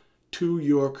responsible to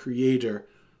your Creator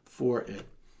for it.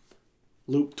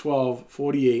 Luke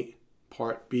 12:48,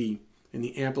 part B, in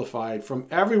the Amplified. From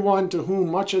everyone to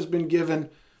whom much has been given,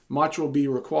 much will be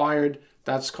required.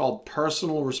 That's called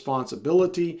personal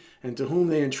responsibility. And to whom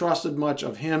they entrusted much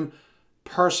of him,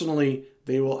 personally,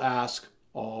 they will ask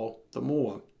all the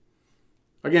more.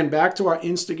 Again, back to our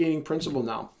instigating principle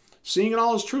now. Seeing it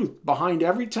all as truth. Behind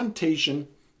every temptation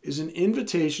is an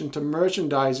invitation to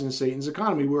merchandise in Satan's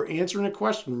economy. We're answering a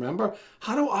question, remember?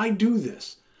 How do I do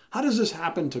this? How does this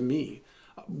happen to me?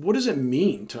 What does it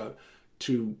mean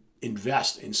to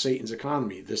invest in Satan's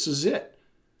economy? This is it.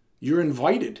 You're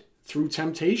invited through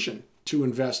temptation to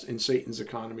invest in Satan's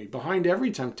economy. Behind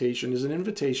every temptation is an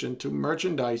invitation to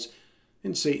merchandise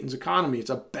in Satan's economy. It's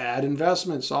a bad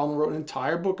investment. Solomon wrote an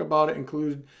entire book about it, and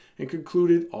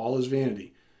concluded, all is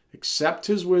vanity. Accept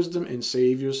his wisdom and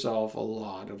save yourself a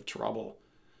lot of trouble.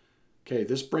 Okay,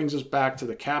 this brings us back to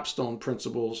the capstone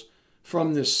principles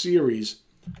from this series,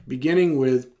 beginning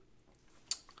with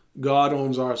God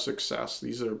owns our success.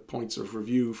 These are points of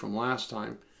review from last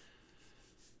time.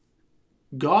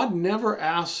 God never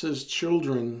asks his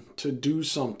children to do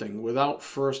something without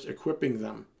first equipping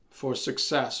them for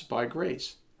success by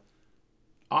grace.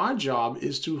 Our job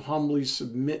is to humbly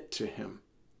submit to him.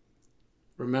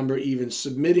 Remember, even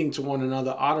submitting to one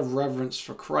another out of reverence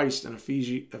for Christ in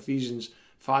Ephesians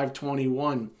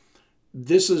 5:21.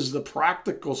 This is the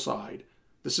practical side.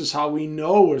 This is how we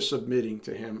know we're submitting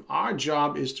to him. Our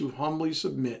job is to humbly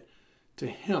submit to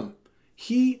him.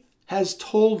 He has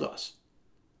told us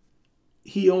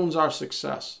he owns our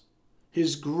success.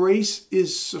 His grace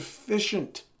is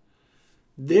sufficient.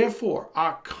 Therefore,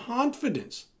 our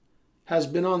confidence has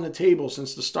been on the table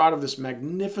since the start of this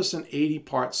magnificent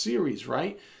 80-part series,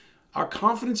 right? Our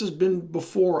confidence has been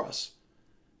before us.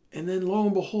 And then lo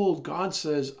and behold, God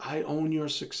says, I own your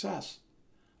success.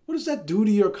 What does that do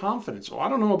to your confidence? Well, I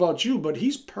don't know about you, but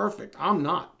he's perfect. I'm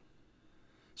not.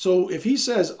 So if he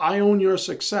says, I own your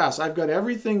success, I've got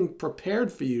everything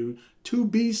prepared for you to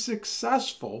be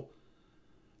successful,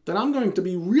 then I'm going to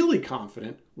be really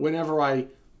confident whenever I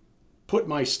put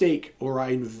my stake or I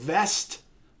invest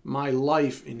my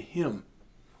life in him.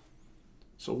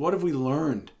 So what have we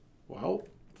learned? Well,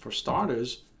 for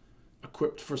starters,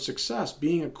 equipped for success.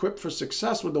 Being equipped for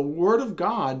success with the Word of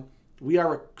God, we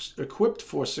are equipped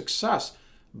for success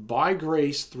by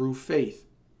grace through faith.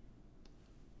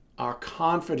 Our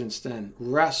confidence then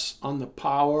rests on the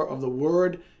power of the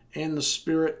Word and the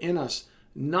Spirit in us,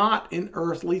 not in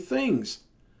earthly things.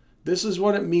 This is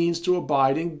what it means to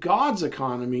abide in God's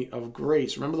economy of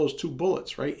grace. Remember those 2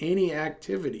 bullets, right? Any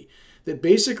activity that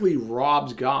basically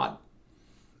robs God.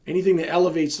 Anything that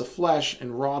elevates the flesh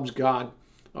and robs God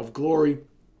of glory,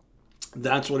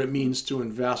 that's what it means to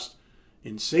invest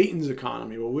in Satan's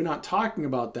economy. Well, we're not talking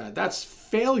about that. That's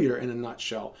failure in a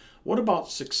nutshell. What about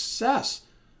success?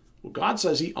 Well, God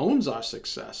says he owns our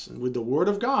success. And with the Word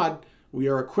of God, we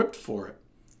are equipped for it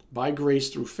by grace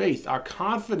through faith. Our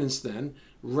confidence then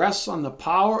rests on the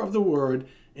power of the Word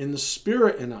and the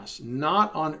Spirit in us,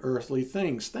 not on earthly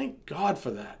things. Thank God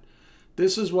for that.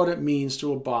 This is what it means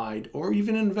to abide or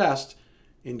even invest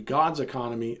in God's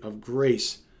economy of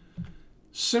grace.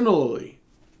 Similarly,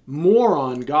 more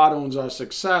on God owns our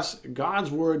success. God's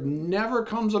Word never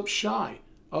comes up shy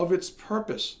of its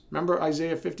purpose. Remember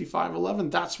Isaiah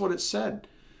 55:11? That's what it said.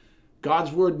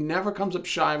 God's Word never comes up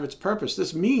shy of its purpose.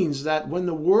 This means that when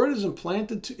the Word is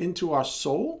implanted into our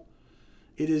soul,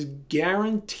 it is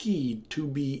guaranteed to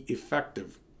be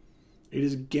effective. It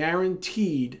is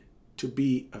guaranteed to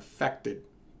be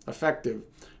effective.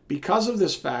 Because of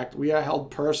this fact, we are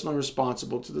held personally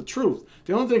responsible to the truth.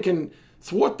 The only thing that can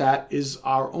thwart that is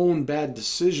our own bad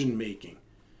decision making.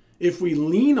 If we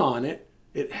lean on it,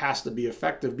 it has to be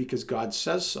effective because God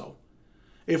says so.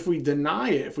 If we deny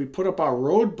it, if we put up our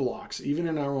roadblocks, even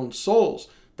in our own souls,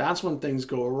 that's when things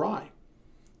go awry.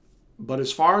 But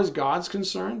as far as God's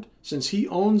concerned, since he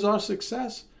owns our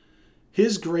success,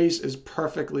 His grace is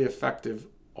perfectly effective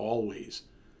always.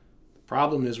 The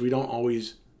problem is we don't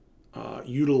always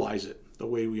utilize it the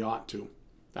way we ought to.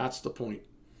 That's the point.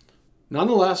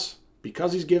 Nonetheless,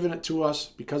 because he's given it to us,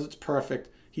 because it's perfect,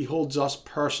 he holds us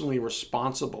personally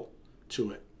responsible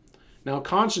to it. Now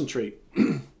concentrate.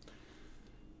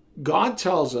 God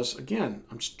tells us, again,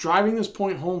 I'm just driving this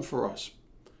point home for us.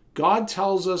 God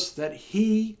tells us that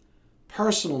he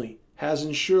personally has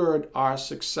ensured our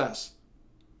success.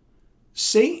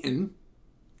 Satan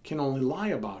can only lie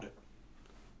about it.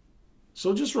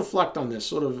 So just reflect on this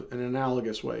sort of an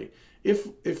analogous way.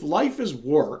 If life is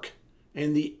work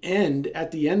and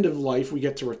at the end of life we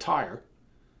get to retire,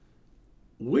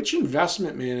 which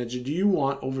investment manager do you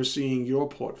want overseeing your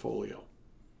portfolio?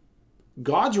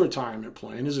 God's retirement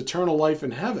plan is eternal life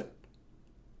in heaven.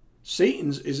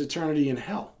 Satan's is eternity in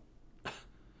hell.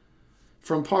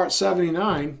 From part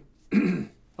 79,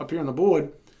 up here on the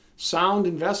board, sound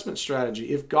investment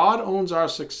strategy. If God owns our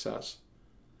success,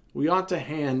 we ought to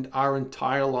hand our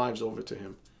entire lives over to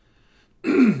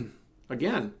him.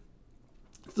 Again,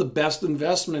 it's the best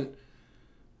investment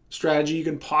strategy you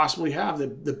can possibly have.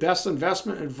 The best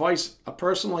investment advice a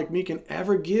person like me can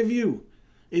ever give you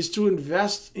is to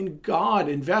invest in God.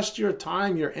 Invest your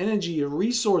time, your energy, your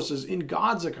resources in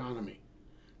God's economy.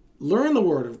 Learn the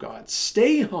Word of God.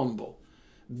 Stay humble.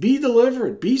 Be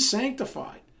delivered. Be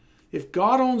sanctified. If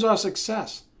God owns our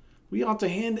success, we ought to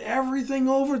hand everything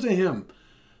over to him.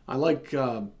 I like,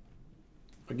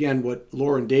 again, what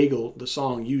Lauren Daigle, the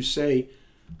song You Say,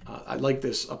 I like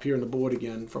this up here on the board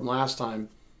again from last time.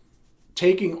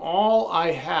 Taking all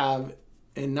I have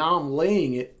and now I'm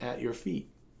laying it at your feet.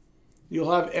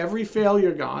 You'll have every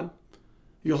failure, God.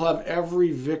 You'll have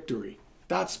every victory.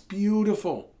 That's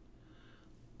beautiful.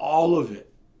 All of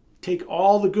it. Take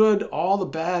all the good, all the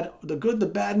bad, the good, the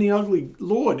bad, and the ugly.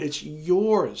 Lord, it's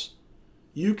yours.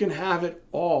 You can have it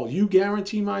all. You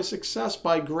guarantee my success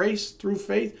by grace through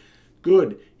faith.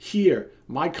 Good. Here,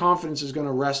 my confidence is going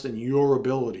to rest in your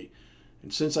ability.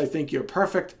 And since I think you're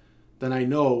perfect, then I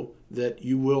know that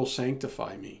you will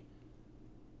sanctify me.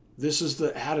 This is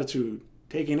the attitude.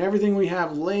 Taking everything we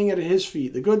have, laying it at his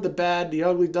feet. The good, the bad, the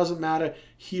ugly, doesn't matter.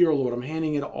 Here, Lord, I'm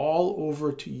handing it all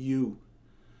over to you.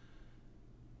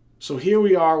 So here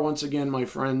we are once again, my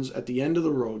friends, at the end of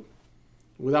the road,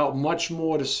 without much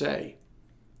more to say,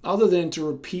 other than to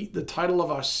repeat the title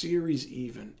of our series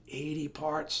even, 80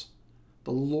 parts.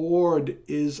 The Lord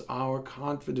is our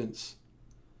confidence.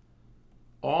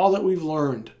 All that we've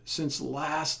learned since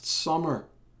last summer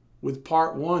with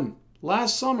part 1,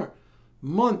 last summer,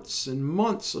 months and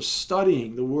months of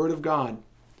studying the Word of God,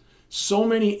 so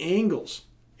many angles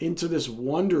into this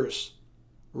wondrous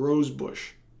rose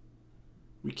bush.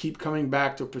 We keep coming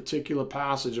back to a particular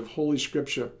passage of Holy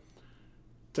Scripture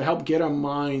to help get our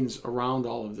minds around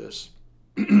all of this.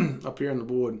 Up here on the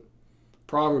board,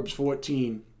 Proverbs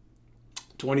 14,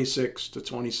 26 to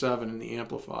 27 in the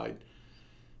Amplified.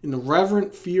 In the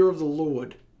reverent fear of the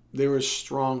Lord, there is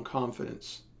strong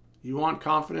confidence. You want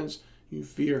confidence? You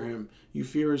fear him. You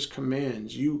fear his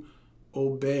commands. You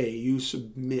obey. You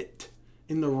submit.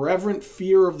 In the reverent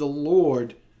fear of the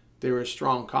Lord, there is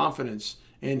strong confidence.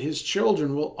 And his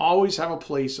children will always have a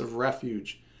place of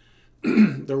refuge.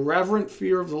 The reverent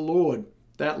fear of the Lord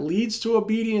that leads to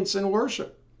obedience and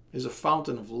worship is a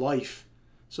fountain of life,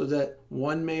 so that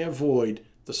one may avoid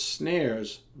the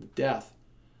snares of death.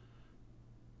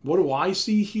 What do I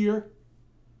see here?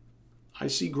 I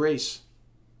see grace.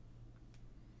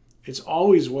 It's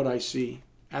always what I see.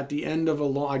 At the end of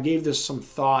I gave this some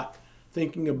thought,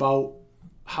 thinking about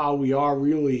how we are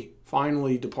really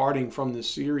finally departing from this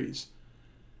series.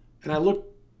 And I look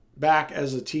back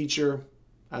as a teacher,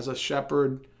 as a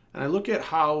shepherd, and I look at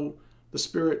how the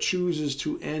Spirit chooses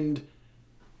to end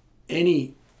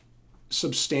any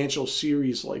substantial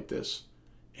series like this.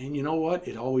 And you know what?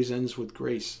 It always ends with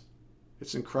grace.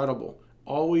 It's incredible.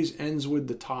 Always ends with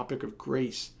the topic of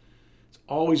grace. It's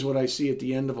always what I see at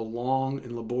the end of a long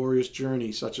and laborious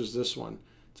journey such as this one.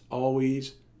 It's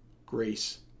always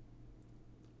grace.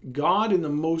 God, in the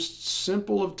most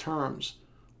simple of terms,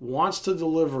 wants to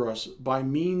deliver us by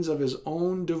means of his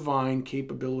own divine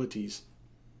capabilities.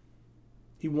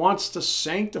 He wants to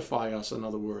sanctify us, in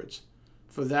other words,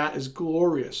 for that is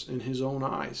glorious in his own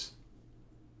eyes.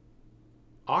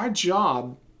 Our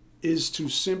job is to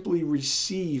simply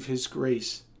receive his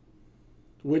grace,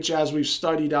 which, as we've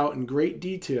studied out in great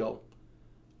detail,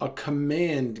 a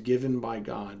command given by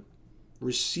God.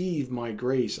 Receive my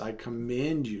grace, I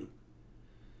command you.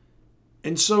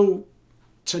 And so,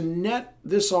 to net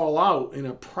this all out in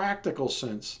a practical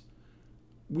sense,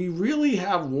 we really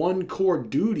have one core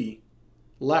duty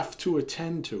left to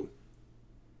attend to.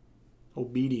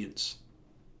 Obedience.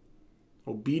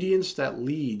 Obedience that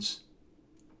leads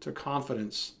to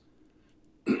confidence.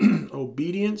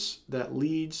 Obedience that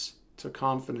leads to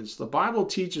confidence. The Bible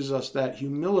teaches us that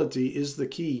humility is the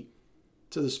key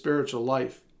to the spiritual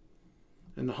life.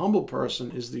 And the humble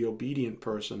person is the obedient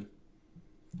person.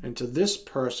 And to this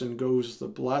person goes the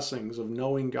blessings of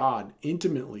knowing God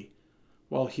intimately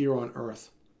while here on earth.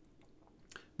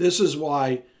 This is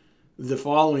why the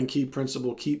following key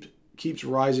principle keeps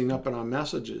rising up in our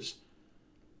messages.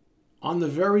 On the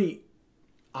very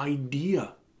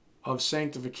idea of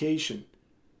sanctification,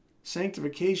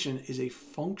 sanctification is a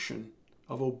function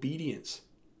of obedience.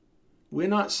 We're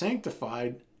not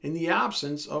sanctified in the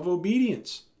absence of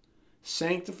obedience.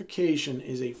 Sanctification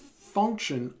is a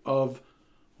function of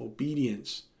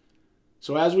obedience.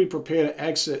 So as we prepare to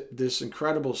exit this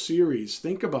incredible series,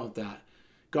 think about that.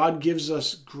 God gives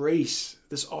us grace.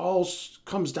 This all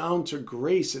comes down to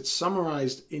grace. It's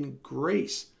summarized in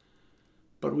grace.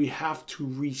 But we have to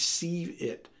receive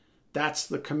it. That's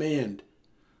the command.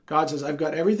 God says, I've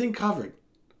got everything covered.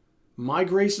 My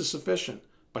grace is sufficient.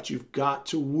 But you've got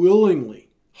to willingly,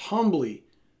 humbly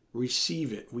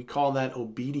receive it. We call that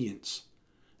obedience.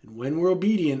 And when we're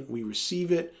obedient, we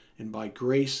receive it. And by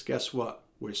grace, guess what?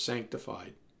 We're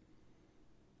sanctified.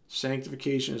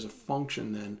 Sanctification is a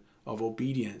function then of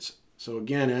obedience. So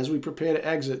again, as we prepare to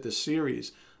exit this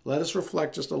series, let us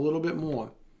reflect just a little bit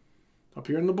more. Up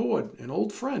here on the board, an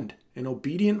old friend, an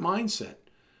obedient mindset.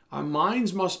 Our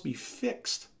minds must be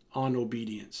fixed on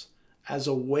obedience as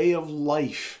a way of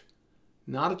life,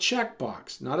 not a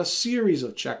checkbox, not a series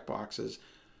of checkboxes,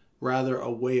 rather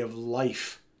a way of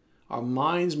life. Our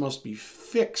minds must be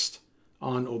fixed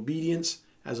on obedience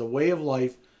as a way of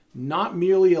life, not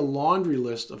merely a laundry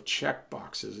list of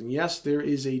checkboxes. And yes, there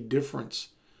is a difference.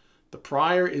 The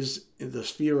prior is in the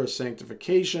sphere of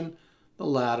sanctification, the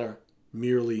latter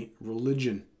merely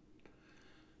religion.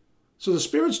 So the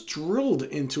Spirit's drilled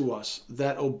into us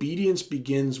that obedience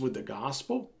begins with the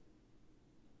gospel,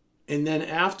 and then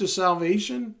after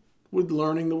salvation, with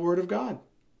learning the Word of God.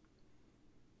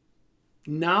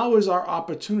 Now is our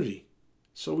opportunity,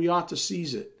 so we ought to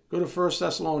seize it. Go to 1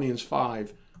 Thessalonians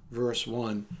 5, verse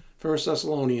 1. 1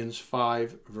 Thessalonians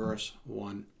 5, verse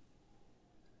 1.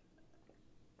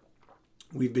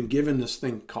 We've been given this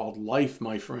thing called life,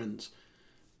 my friends.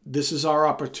 This is our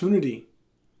opportunity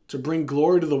to bring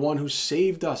glory to the one who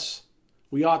saved us.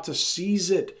 We ought to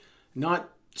seize it, not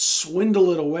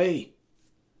swindle it away.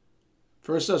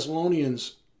 1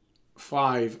 Thessalonians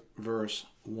 5, verse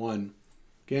 1.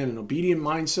 Again, an obedient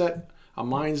mindset. Our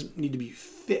minds need to be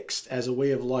fixed as a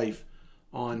way of life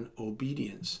on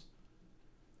obedience.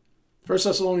 1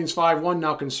 Thessalonians 5:1.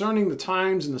 Now concerning the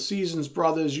times and the seasons,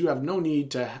 brothers, you have no need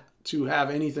to have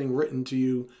anything written to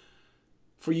you.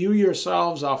 For you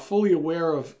yourselves are fully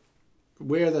aware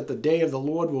that the day of the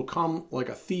Lord will come like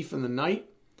a thief in the night.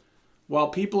 While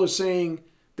people are saying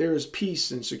there is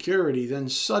peace and security, then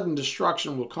sudden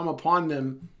destruction will come upon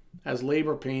them as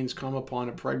labor pains come upon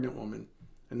a pregnant woman,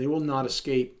 and they will not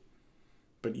escape.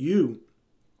 But you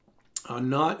are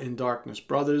not in darkness,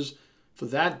 brothers, for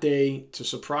that day to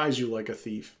surprise you like a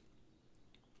thief.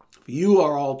 For you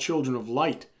are all children of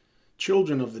light,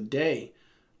 children of the day.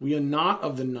 We are not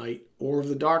of the night or of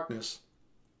the darkness.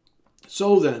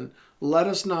 So then, let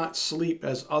us not sleep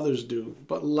as others do,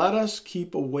 but let us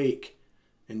keep awake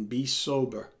and be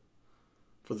sober.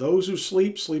 For those who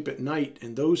sleep, sleep at night,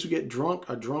 and those who get drunk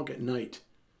are drunk at night.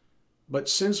 But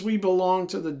since we belong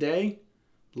to the day,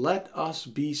 let us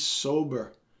be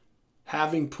sober,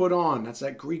 having put on. That's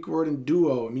that Greek word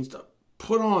enduo. It means to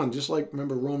put on, just like,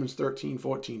 remember Romans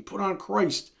 13:14. Put on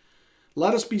Christ.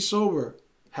 Let us be sober,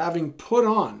 having put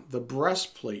on the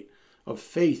breastplate of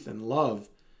faith and love,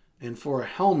 and for a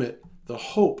helmet, the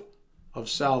hope of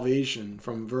salvation.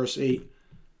 From verse 8,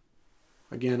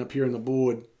 again up here on the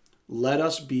board, let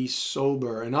us be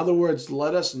sober. In other words,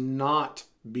 let us not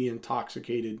be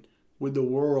intoxicated with the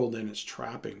world and its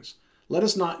trappings. Let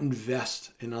us not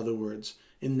invest, in other words,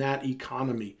 in that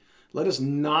economy. Let us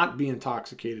not be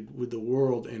intoxicated with the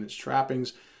world and its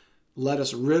trappings. Let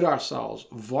us rid ourselves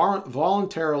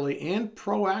voluntarily and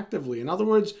proactively. In other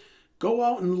words, go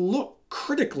out and look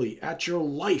critically at your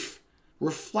life.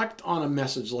 Reflect on a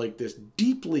message like this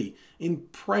deeply in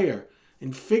prayer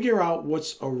and figure out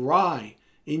what's awry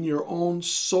in your own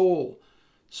soul.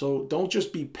 So don't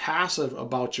just be passive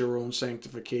about your own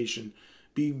sanctification.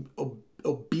 Be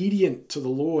obedient to the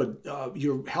Lord.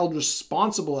 You're held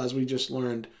responsible, as we just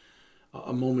learned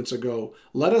moments ago.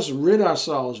 Let us rid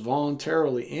ourselves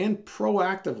voluntarily and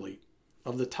proactively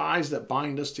of the ties that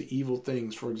bind us to evil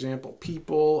things. For example,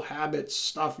 people, habits,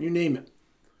 stuff, you name it.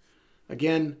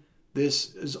 Again,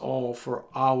 This is all for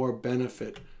our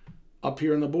benefit. Up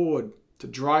here on the board, to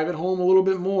drive it home a little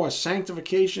bit more,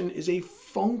 sanctification is a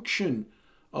function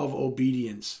of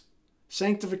obedience.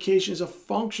 Sanctification is a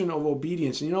function of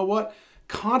obedience. And you know what?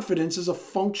 Confidence is a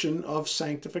function of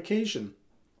sanctification.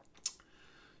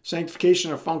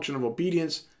 Sanctification is a function of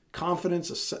obedience. Confidence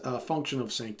is a function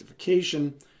of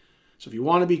sanctification. So if you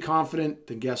want to be confident,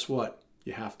 then guess what?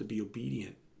 You have to be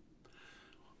obedient.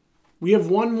 We have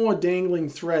one more dangling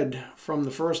thread from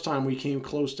the first time we came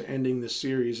close to ending this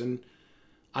series, and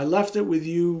I left it with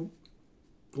you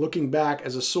looking back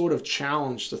as a sort of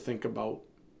challenge to think about.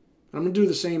 And I'm going to do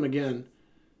the same again.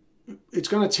 It's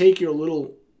going to take you a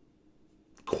little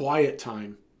quiet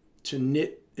time to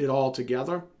knit it all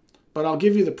together, but I'll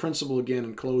give you the principle again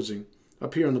in closing.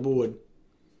 Up here on the board,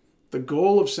 the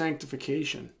goal of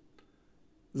sanctification,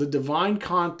 the divine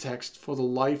context for the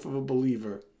life of a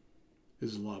believer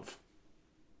is love.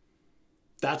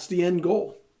 That's the end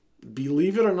goal.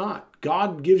 Believe it or not,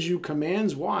 God gives you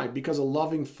commands. Why? Because a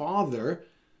loving Father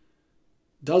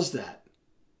does that.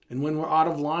 And when we're out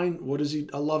of line, what does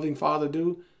a loving Father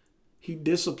do? He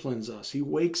disciplines us. He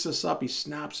wakes us up. He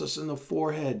snaps us in the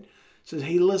forehead. Says,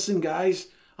 hey, listen, guys,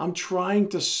 I'm trying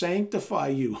to sanctify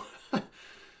you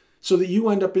so that you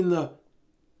end up in the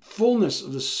fullness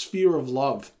of the sphere of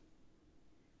love.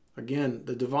 Again,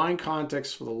 the divine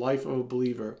context for the life of a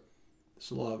believer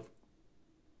is love.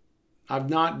 I've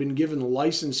not been given the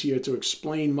license here to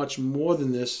explain much more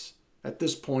than this at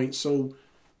this point, so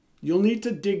you'll need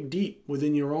to dig deep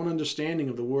within your own understanding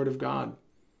of the Word of God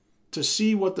to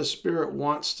see what the Spirit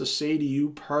wants to say to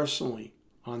you personally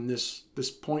on this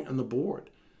point on the board.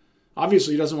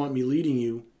 Obviously, He doesn't want me leading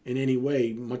you in any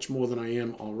way, much more than I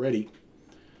am already.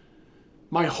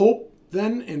 My hope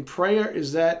then in prayer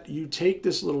is that you take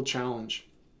this little challenge.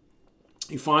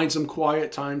 You find some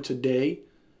quiet time today,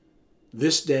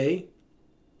 this day,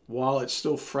 while it's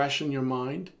still fresh in your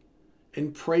mind,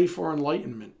 and pray for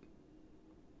enlightenment.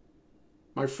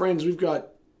 My friends, we've got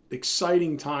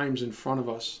exciting times in front of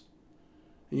us.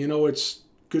 And you know, it's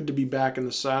good to be back in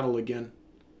the saddle again.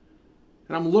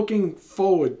 And I'm looking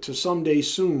forward to someday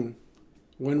soon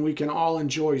when we can all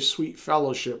enjoy sweet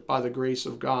fellowship by the grace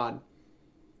of God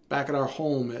back at our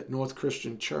home at North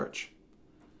Christian Church.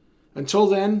 Until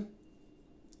then,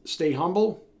 stay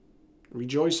humble,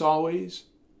 rejoice always,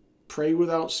 pray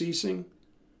without ceasing,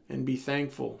 and be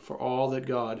thankful for all that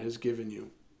God has given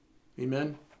you.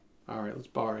 Amen? All right, let's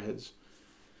bow our heads.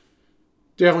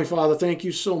 Dear Heavenly Father, thank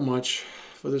you so much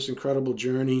for this incredible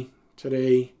journey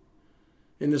today,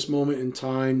 in this moment in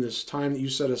time, this time that you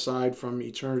set aside from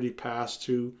eternity past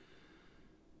to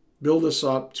build us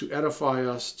up, to edify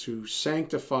us, to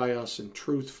sanctify us in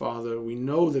truth, Father. We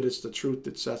know that it's the truth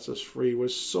that sets us free. We're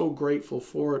so grateful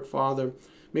for it, Father.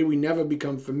 May we never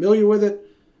become familiar with it,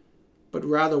 but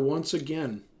rather once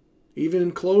again, even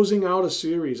in closing out a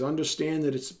series, understand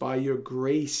that it's by your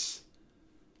grace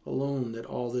alone that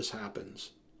all this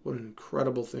happens. What an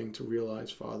incredible thing to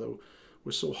realize, Father.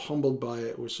 We're so humbled by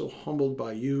it. We're so humbled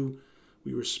by you.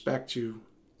 We respect you,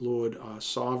 Lord, our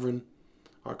sovereign,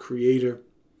 our creator,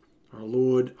 our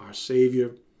Lord, our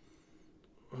Savior.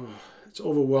 Oh, it's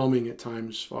overwhelming at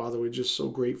times, Father. We're just so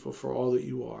grateful for all that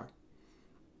you are.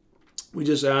 We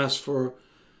just ask for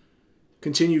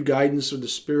continued guidance of the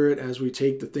Spirit as we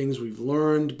take the things we've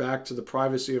learned back to the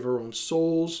privacy of our own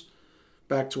souls,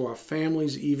 back to our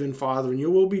families even, Father. And your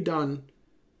will be done,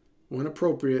 when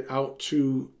appropriate, out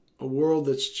to a world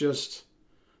that's just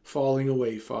falling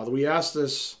away, Father. We ask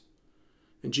this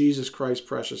in Jesus Christ's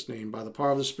precious name. By the power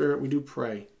of the Spirit, we do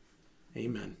pray.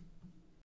 Amen.